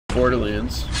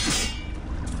Borderlands.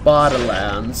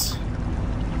 Borderlands.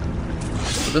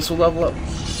 So this will level up.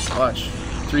 Watch.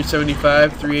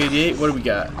 375, 388. What do we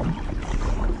got?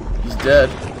 He's dead.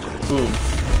 Boom.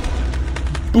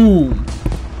 Boom.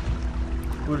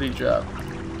 What did he drop?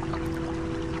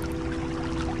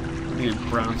 I need a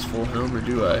bronze full helm, or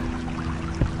do I?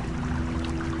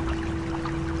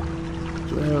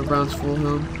 Do I have a bronze full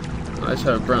helm? Oh, I just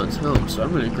have a bronze helm, so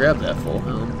I'm going to grab that full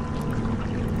helm.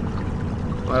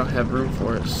 I don't have room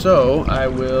for it, so I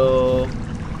will...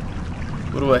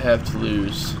 What do I have to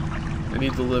lose? I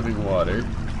need the living water.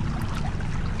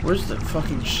 Where's the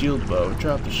fucking shield bow?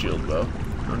 Drop the shield bow.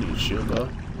 I don't need a shield bow.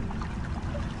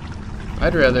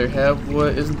 I'd rather have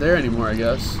what isn't there anymore, I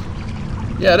guess.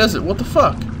 Yeah, it isn't. What the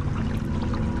fuck?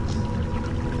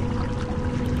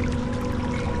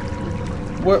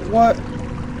 What?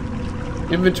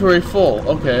 Inventory full.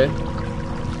 Okay.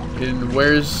 And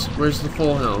where's the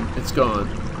full helm? It's gone.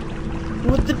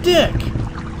 What the dick?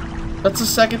 That's the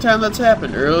second time that's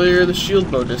happened. Earlier the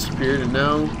shield bow disappeared, and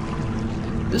now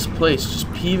this place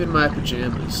just peeving my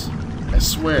pajamas. I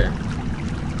swear.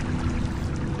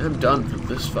 I'm done with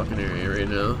this fucking area right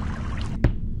now.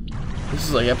 This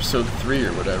is like episode 3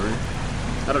 or whatever.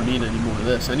 I don't need any more of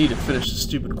this. I need to finish the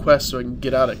stupid quest so I can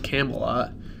get out of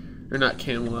Camelot. Or not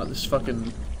Camelot, this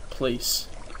fucking place.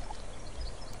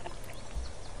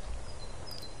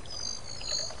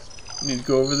 I need to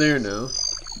go over there now.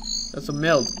 That's a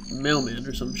mailman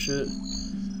or some shit.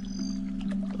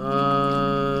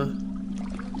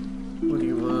 What do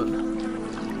you want?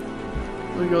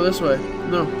 Let me go this way.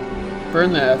 No.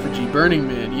 Burn that effigy. Burning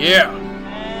Man. Yeah!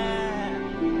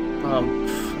 Oh,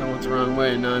 I went the wrong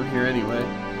way and now I'm here anyway.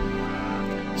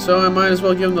 So I might as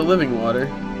well give him the living water.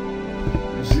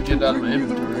 Just get it out of my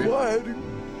inventory.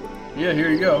 Yeah, here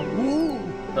you go.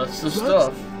 That's the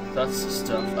stuff. That's the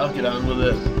stuff. I'll get on with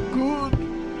it.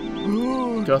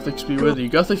 Gothics be with you.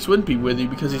 Gothics wouldn't be with you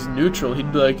because he's neutral.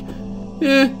 He'd be like,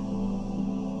 eh,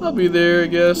 I'll be there, I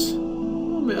guess.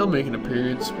 I'll make an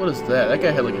appearance. What is that? That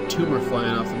guy had like a tumor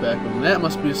flying off the back of him. That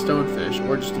must be a stonefish,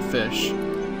 or just a fish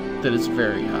that is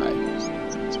very high.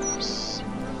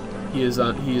 He is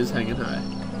hanging high.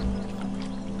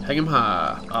 Hang him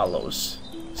high, Alos.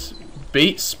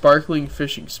 Bait sparkling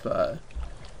fishing spot.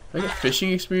 I get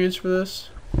fishing experience for this?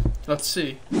 Let's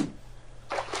see.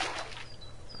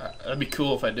 That'd be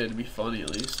cool if I did. It'd be funny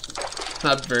at least.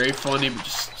 Not very funny, but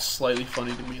just slightly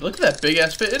funny to me. Look at that big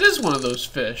ass fish. It is one of those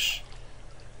fish.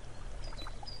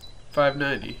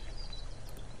 590.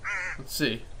 Let's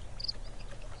see.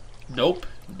 Nope.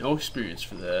 No experience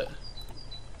for that.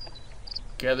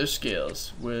 Gather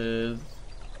scales with...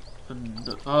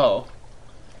 Oh.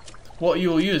 What you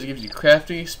will use, it gives you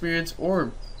crafting experience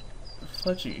or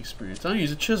fletching experience. I don't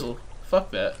use a chisel.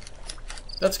 Fuck that.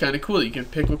 That's kind of cool. You can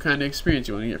pick what kind of experience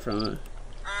you want to get from it.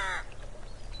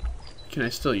 Can I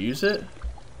still use it?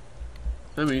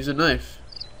 I'm gonna use a knife.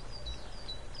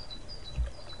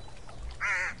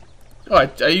 Oh,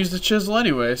 I used the chisel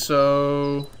anyway,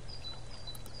 so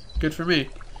good for me.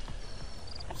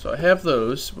 So I have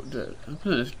those. I'm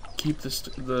gonna keep this,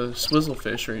 the swizzle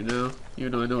fish right now,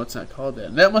 even though I know it's not called that.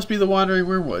 And that must be the wandering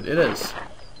wormwood. It is.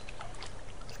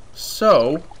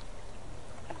 So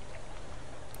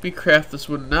let me craft this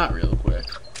wooden knot real quick.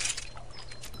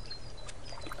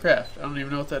 Craft. I don't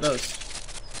even know what that does.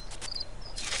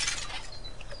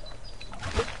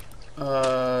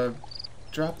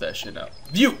 Drop that shit out.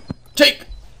 View!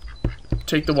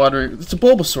 Take the wandering... It's a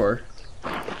Bulbasaur.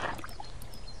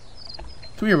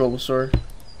 Come here, Bulbasaur.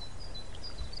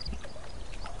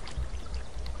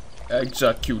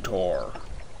 Executor.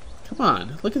 Come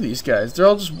on, look at these guys. They're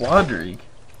all just wandering.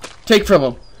 Take from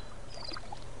them.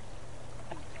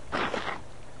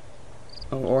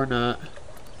 Oh, or not.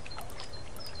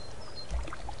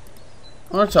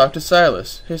 I want to talk to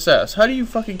Silas. Hey, Silas, how do you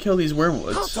fucking kill these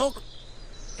wormwoods?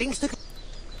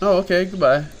 Oh, okay,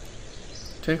 goodbye.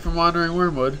 Take from wandering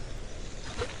wormwood.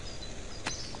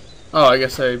 Oh, I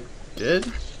guess I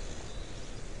did?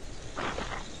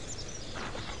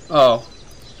 Oh.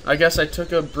 I guess I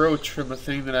took a brooch from a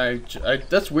thing that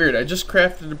that's weird. I just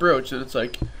crafted a brooch and it's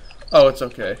like, oh, it's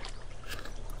okay.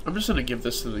 I'm just gonna give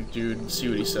this to the dude and see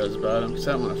what he says about him, because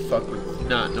I don't want to fuck with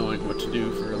not knowing what to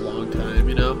do for a long time,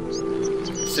 you know?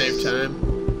 Save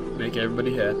time, make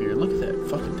everybody happier. Look at that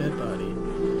fucking dead body.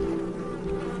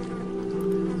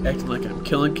 Acting like I'm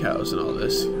killing cows and all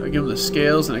this. I give him the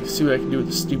scales and I can see what I can do with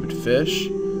the stupid fish.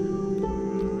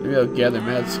 Maybe I'll gather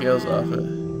mad scales off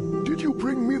it. Did you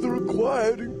bring me the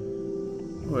required?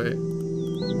 Wait.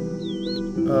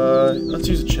 Let's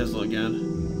use a chisel again.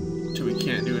 Until we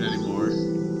can't do it anymore.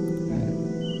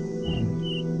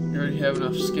 You already have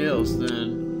enough scales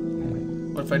then.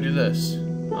 What if I do this?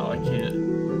 Oh, I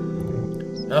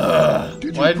can't.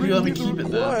 Ugh! Why did you let me keep it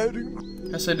then?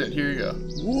 Yes, I did. Here you go.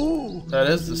 Whoa! That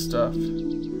is the stuff.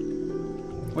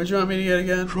 What'd you want me to get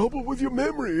again? Trouble with your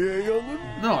memory, eh,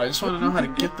 young'un? No, I just want to know how to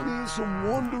get them. There's some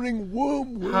wandering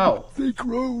wormwood. How? They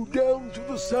grow down to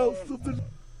the south of the...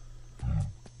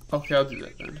 Okay, I'll do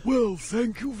that then. Well,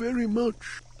 thank you very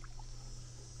much.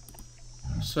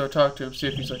 So talk to him, see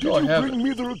if he's like, Did oh, I you have bring it.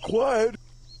 me the required?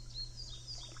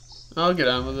 I'll get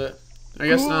on with it. I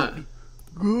guess not.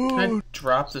 Good. Can I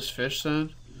drop this fish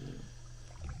then?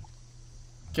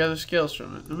 Gather scales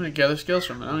from it. I'm gonna gather scales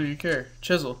from it. I don't even care.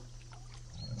 Chisel.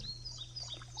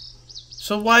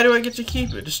 So why do I get to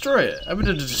keep it? Destroy it. I'm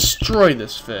gonna destroy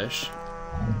this fish.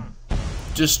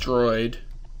 Destroyed.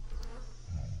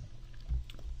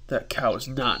 That cow is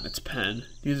not in its pen.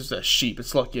 Neither is that sheep.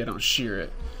 It's lucky I don't shear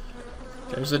it.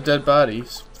 There's a dead body.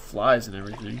 Flies and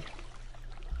everything.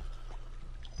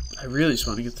 I really just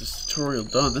want to get this tutorial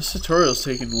done. This tutorial's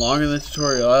taking longer than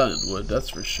Tutorial Island would, that's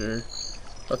for sure.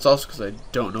 That's also because I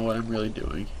don't know what I'm really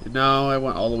doing. And now I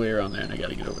went all the way around there and I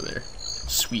gotta get over there.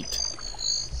 Sweet.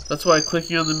 That's why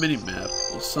clicking on the mini-map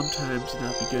will sometimes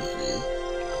not be good for you.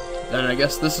 And I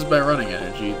guess this is my running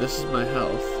energy, this is my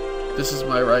health, this is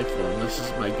my rifle, and this is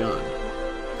my gun.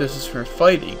 This is for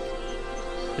fighting,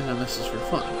 and then this is for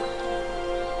fun.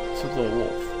 It's a little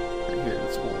wolf. Right here,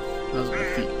 it's a wolf. Those are my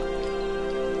feet.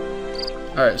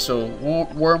 Alright, so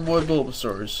Wormwood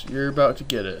Bulbasaurs, you're about to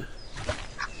get it.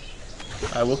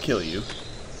 I will kill you.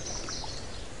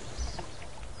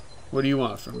 What do you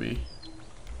want from me?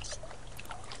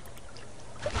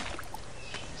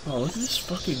 Oh, look at this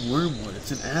fucking wormwood.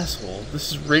 It's an asshole.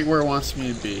 This is right where it wants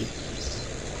me to be.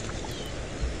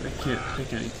 I can't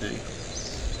pick anything.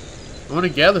 I want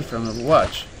to gather from it, but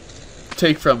watch.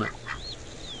 Take from it.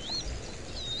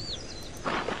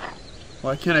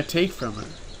 Why can't I take from it?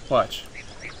 Watch.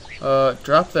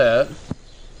 Drop that.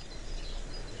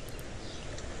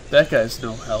 That guy's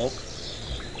no help.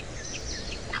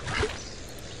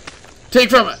 Take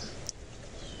from it!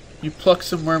 You pluck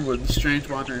some wormwood, the strange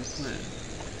wandering plant.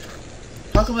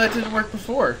 How come that didn't work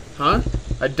before? Huh?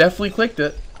 I definitely clicked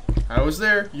it. I was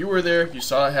there, you were there, you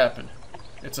saw it happen.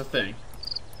 It's a thing.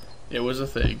 It was a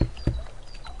thing.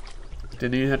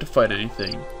 Didn't even have to fight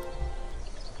anything.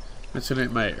 Let's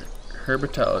get my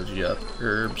herbatology up.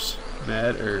 Herbs.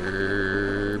 Mad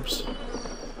herbs.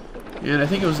 And I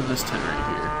think it was in this tent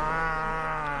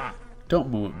right here. Don't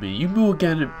moo at me. You moo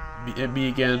again at me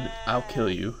again, I'll kill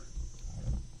you.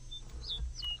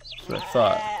 That's what I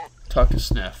thought. Talk to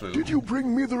Snafu. Did you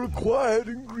bring me the required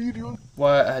ingredient?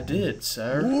 Why, I did,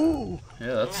 sir. Whoa.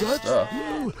 Yeah, that's the stuff.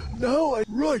 Now I...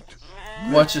 Right.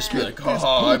 Watch this be like,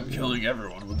 oh, I'm killing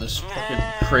everyone with this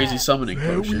fucking crazy summoning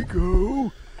potion. There we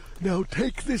go. Now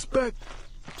take this back.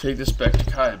 Take this back to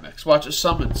Kaimex. Watch it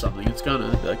summon something. It's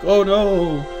gonna be like, oh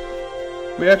no!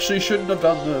 We actually shouldn't have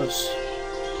done this.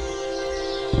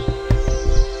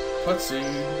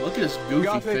 Cutscene. Look at his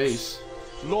goofy face.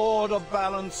 Lord of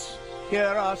Balance, hear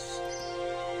us.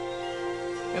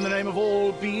 In the name of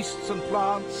all beasts and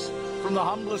plants, from the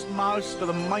humblest mouse to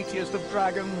the mightiest of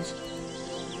dragons,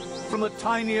 from the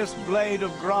tiniest blade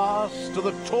of grass to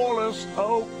the tallest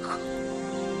oak.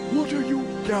 What are you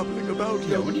gabbling about?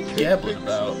 Yeah, what are you gabbling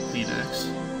about, Kleenex?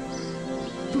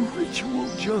 The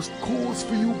ritual just calls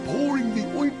for you pouring the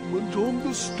ointment on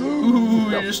the stone. Ooh,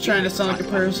 you're just trying to sound like a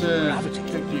person.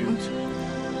 Kicked you.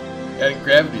 Adding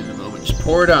gravity in the moment. Just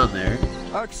pour it on there.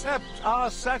 Accept our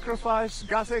sacrifice,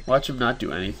 Gothic. Watch him not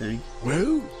do anything.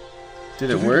 Well,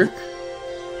 did it work?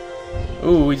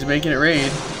 Ooh, he's making it rain.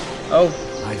 Oh.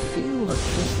 I feel that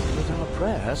our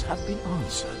prayers have been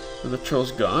answered. Are the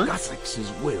trolls gone? Gothic's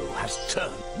will has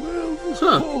turned. Well, this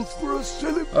calls for a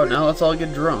celebration. Oh, now let's all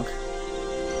get drunk.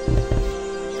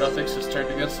 Gothic's has turned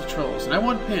against the trolls. And I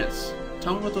want pants.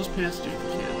 Tell me what those pants do if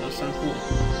you can. Those sound cool.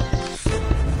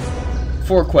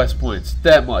 4 quest points.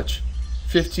 That much.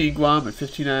 15 Guam and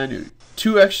 59 Newt.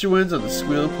 2 extra wins on the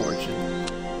Squeal of Fortune.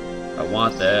 I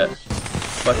want that.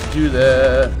 About to do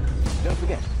that. Don't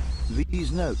forget,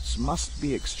 these notes must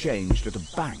be exchanged at a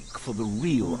bank for the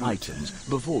real items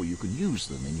before you can use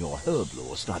them in your herb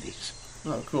lore studies.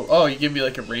 Oh, cool. Oh, you give me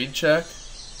like a rain check?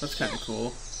 That's kind of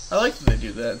cool. I like that they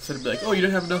do that. Instead of be like, oh, you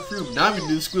don't have enough room. Now I'm going to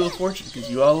do the Squeal of Fortune because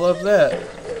you all love that.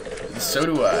 And so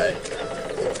do I.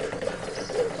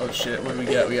 Oh shit, what do we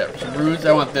got? We got some runes.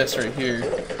 I want this right here.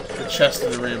 The chest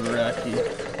of the Ramaraki.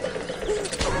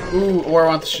 Ooh, or I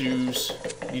want the shoes.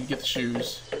 Need to get the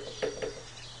shoes.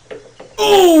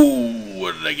 Ooh,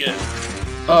 what did I get?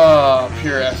 Oh,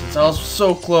 pure essence. I was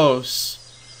so close.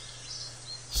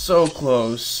 So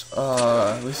close.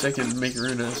 At least I can make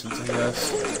rune essence, I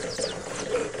guess.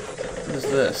 What is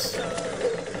this?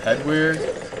 Headwear?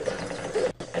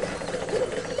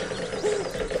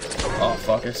 Oh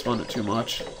fuck, I spun it too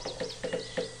much.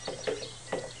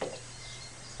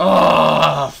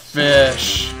 Ah,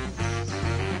 fish!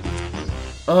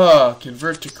 Oh,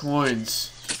 convert to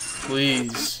coins.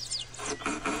 Please.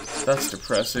 That's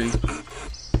depressing.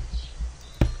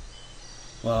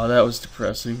 Wow, that was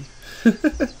depressing.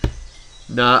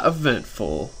 Not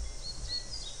eventful.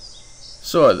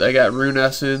 So, I got rune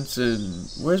essence, and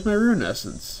where's my rune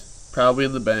essence? Probably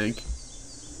in the bank.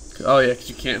 Oh yeah, because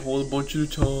you can't hold a bunch at a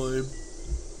time.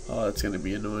 Oh, that's going to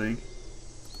be annoying.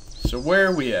 So where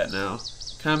are we at now?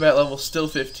 Combat level still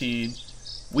 15.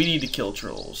 We need to kill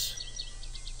trolls.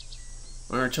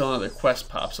 Or until another quest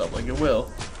pops up, like it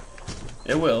will.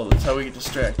 It will, that's how we get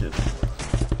distracted.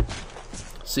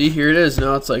 See, here it is.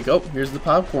 Now it's like, oh, here's the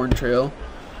popcorn trail.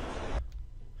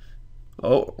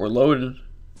 Oh, we're loaded.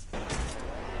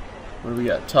 What do we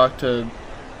got? Talk to...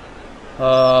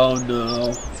 Oh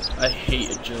no. I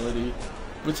hate agility.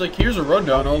 But it's like, here's a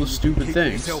rundown on all the stupid things.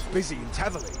 Keep yourself busy in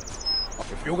Taverley.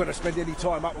 If you're going to spend any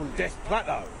time up on Death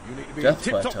Plateau, you need to be Death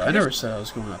Plateau? I never said I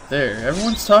was going up there.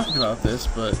 Everyone's talking about this,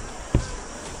 but...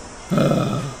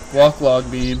 Walk log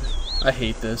beam. I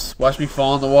hate this. Watch me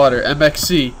fall in the water.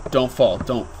 MXC. Don't fall.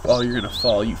 Don't. Oh, you're going to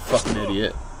fall, you fucking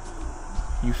idiot.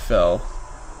 You fell.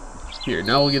 Here,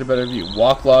 now we'll get a better view.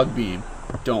 Walk log beam.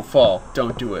 Don't fall.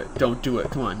 Don't do it. Don't do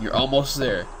it. Come on, you're almost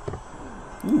there.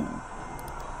 Ooh.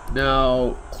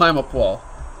 Now, climb up wall.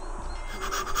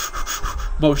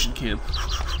 Motion cam.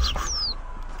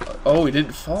 Oh, he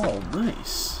didn't fall.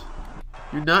 Nice.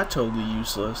 You're not totally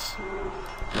useless.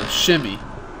 Now, shimmy.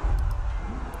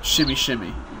 Shimmy,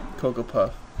 shimmy. Cocoa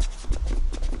Puff.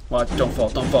 Watch, don't fall,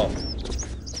 don't fall.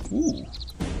 Ooh.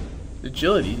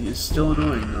 Agility is still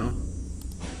annoying, though.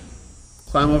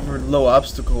 Climb over low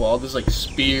obstacle wall. There's like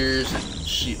spears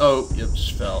and oh, yep,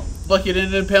 just fell. Lucky I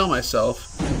didn't impale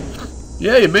myself.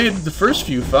 Yeah, you made the first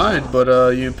few fine, but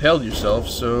you impaled yourself,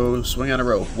 so swing on a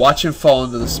rope. Watch him fall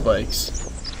into the spikes.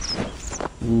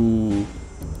 Ooh.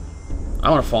 I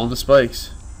want to fall in the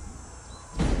spikes.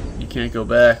 You can't go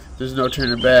back. There's no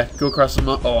turning back. Go across the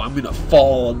mountain. Oh, I'm going to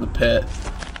fall in the pit.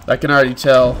 I can already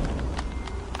tell.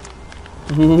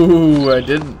 Ooh, I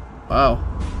didn't. Wow.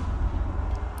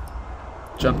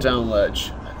 Jump down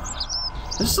ledge.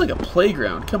 This is like a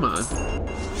playground. Come on.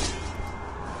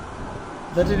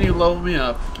 That didn't even level me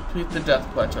up. Complete the Death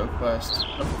Plateau quest.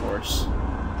 Of course.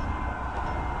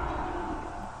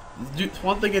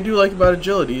 One thing I do like about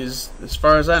agility is, as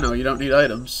far as I know, you don't need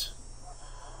items.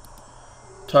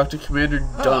 Talk to Commander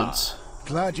Dunce.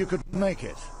 Glad you could make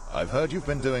it. I've heard you've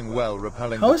been doing well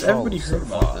repelling How the has trolls everybody heard so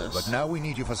about far, this? but now we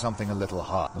need you for something a little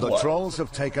hard. The What? trolls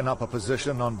have taken up a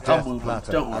position on I'll Death move them.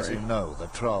 Plateau. Don't As worry. you know, the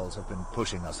trolls have been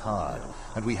pushing us hard,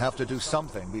 and we have to do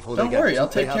something before Don't they get worry, I'll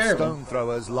take they care have of them. stone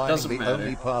throwers lining Doesn't the matter.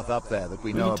 only path up there that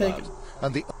we We know can take about. it.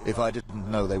 And if I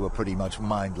didn't know they were pretty much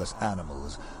mindless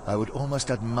animals, I would almost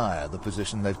admire the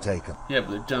position they've taken. Yeah,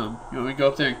 but they're dumb. You want me to go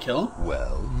up there and kill them?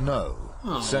 Well, no.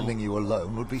 Oh. Sending you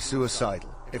alone would be suicidal.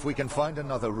 If we can find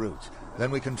another route, then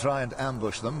we can try and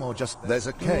ambush them, or just... There's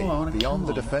a cave I wanna beyond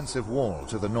the kill 'em. defensive wall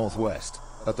to the northwest,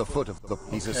 at the foot of the...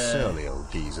 He's a surly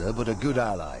old geezer, but a good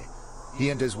ally. He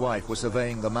and his wife were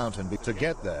surveying the mountain. To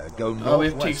get there, go northwest. Oh, we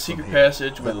have to take secret from here,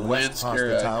 passage with a then west past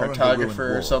the tower and the ruined cartographer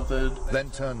or wall. something. Then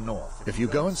turn north. If you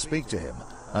go and speak to him,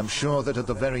 I'm sure that at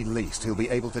the very least he'll be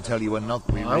able to tell you another...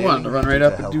 I wanted to run right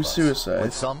up and do suicide.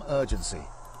 With some urgency.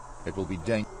 It will be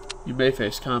dangerous. You may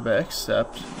face combat.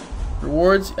 Accept.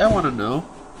 Rewards? I want to know.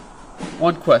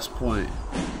 1 quest point.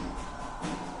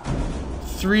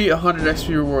 3 100 XP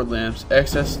reward lamps.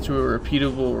 Access to a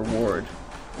repeatable reward.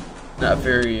 Not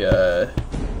very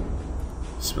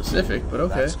specific, but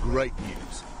okay. That's great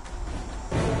news.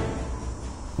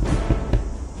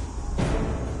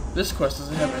 This quest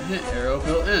doesn't have a hint arrow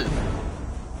built in.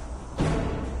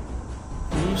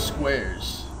 Blue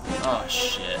squares. Oh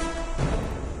shit.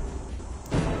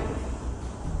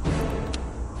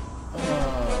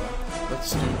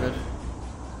 That's stupid.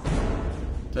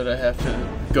 That I have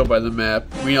to go by the map.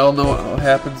 We all know what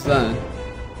happens then.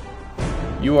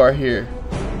 You are here.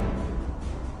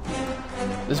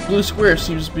 This blue square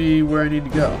seems to be where I need to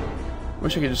go.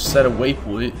 Wish I could just set a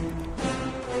waypoint.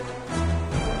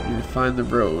 Need to find the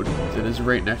road that is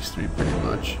right next to me, pretty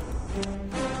much.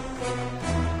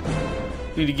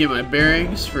 Need to get my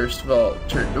bearings. First of all,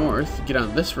 turn north, get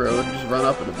on this road, and just run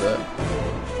up it a bit.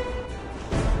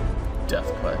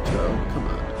 Death Plateau, come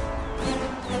on.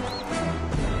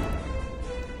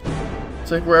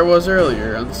 It's like where I was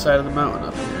earlier, on the side of the mountain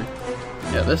up here.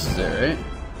 Yeah, this is it, right?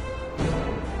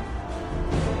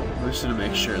 I'm just gonna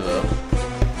make sure though.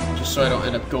 Just so I don't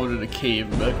end up going in a cave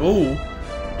and be like, oh,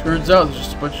 turns out there's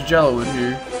just a bunch of jello in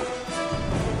here.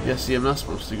 Yeah, see, I'm not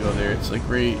supposed to go there. It's like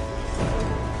right...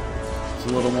 It's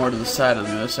a little more to the side on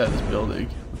the other side of this building,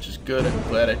 which is good. I'm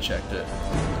glad I checked it.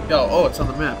 Oh, it's on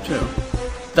the map too.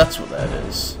 That's what that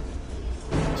is.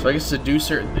 So I guess to do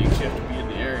certain things, you have to be in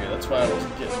the area. That's why I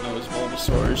wasn't getting those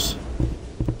Bulbasaurs.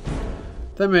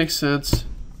 That makes sense.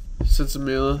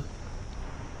 Sensimilla.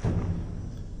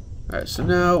 Alright, so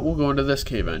now we'll go into this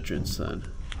cave entrance then.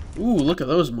 Ooh, look at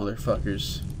those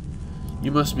motherfuckers.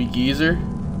 You must be Geezer.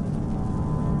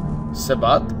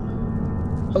 Sebat?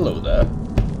 Hello there.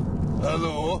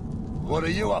 Hello? What are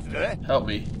you after? Help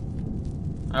me.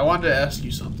 I wanted to ask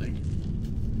you something.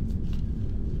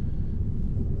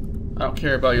 I don't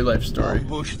care about your life story.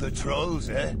 Ambush the trolls,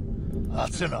 eh?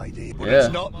 That's an idea, but Yeah.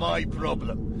 it's not my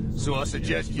problem. So I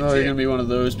suggest you Oh, you're gonna be one of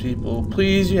those people.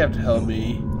 Please, you have to help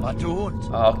me. I don't.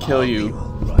 I'll kill you. Be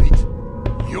all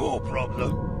right. Your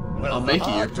problem? Well, I'll make it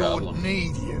your I problem. don't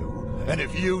need you. And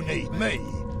if you need me,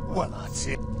 well, that's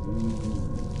it.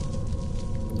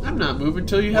 I'm not moving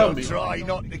till you help me. Try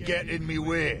not to get in me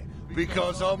way,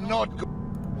 because I'm not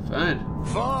Fine.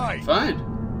 Fine. Fine.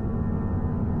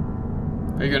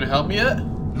 Are you gonna help me yet?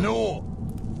 No.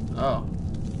 Oh.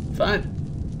 Fine.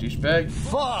 Douchebag.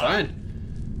 Fine.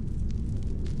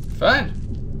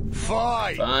 Fine.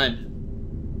 Fine. Fine.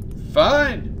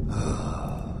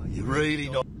 Fine. You really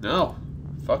don't. No.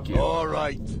 Fuck you. All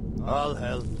right. I'll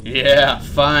help. Yeah,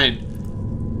 fine.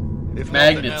 If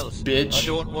Magnets, nothing else, bitch. I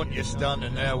don't want you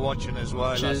standing there watching us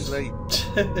while I sleep.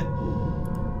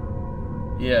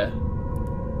 Yeah.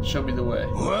 Show me the way.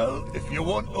 Well, if you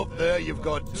want up there, you've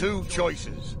got two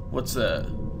choices. What's that?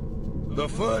 The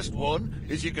first one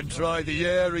is you can try the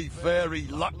airy-fairy,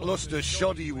 lackluster,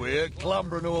 shoddy way,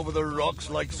 clambering over the rocks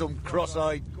like some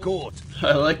cross-eyed goat.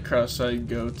 I like cross-eyed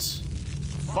goats.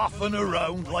 Faffing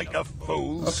around like a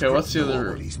fool. Okay, what's the other route?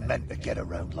 Nobody's meant to get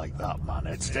around like that, man.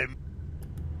 It's him.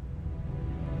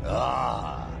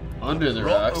 Ah. Under the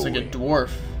rocks, like a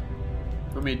dwarf.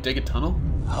 Want me to dig a tunnel?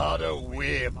 Harder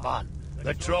way, man.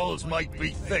 The trolls might be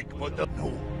thick, but no.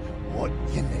 What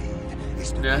you need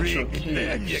is to Natural break it,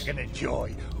 then you caves. can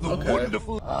enjoy the Okay.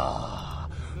 wonderful...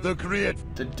 the great...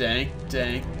 The dank,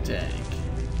 dank, dank.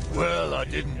 Well, I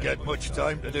didn't get much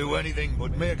time to do anything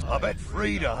but make... I bet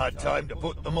Frida had time to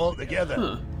put them all together.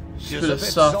 Huh. She's Bit a of bit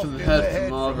soft in the head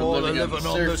from all the the living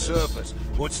on the surface.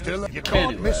 But still, you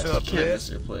Candy can't miss Lass, her you can't miss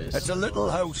place. her place. It's a little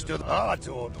house to... I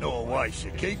don't know why she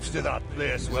keeps to that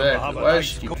place when we have Exactly. a Why nice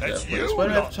should she keep cook. that It's place? you, Why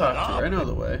do I have to not talk to her? I me. know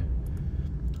the way.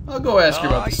 I'll go ask her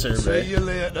about the Aye, survey. See you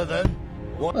later then.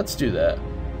 What? Let's do that.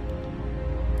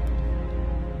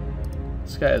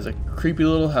 This guy has a creepy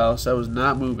little house that was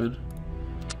not moving.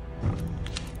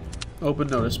 Open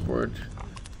notice board.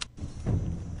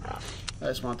 I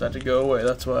just want that to go away,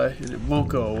 that's why. And it won't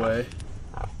go away.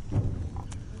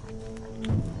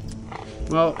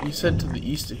 Well, you said to the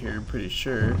east of here, I'm pretty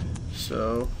sure.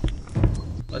 So,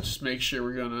 let's just make sure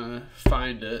we're gonna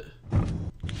find it. So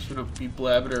we don't be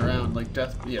blabbing around like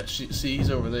death. Yeah, see, he's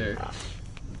over there.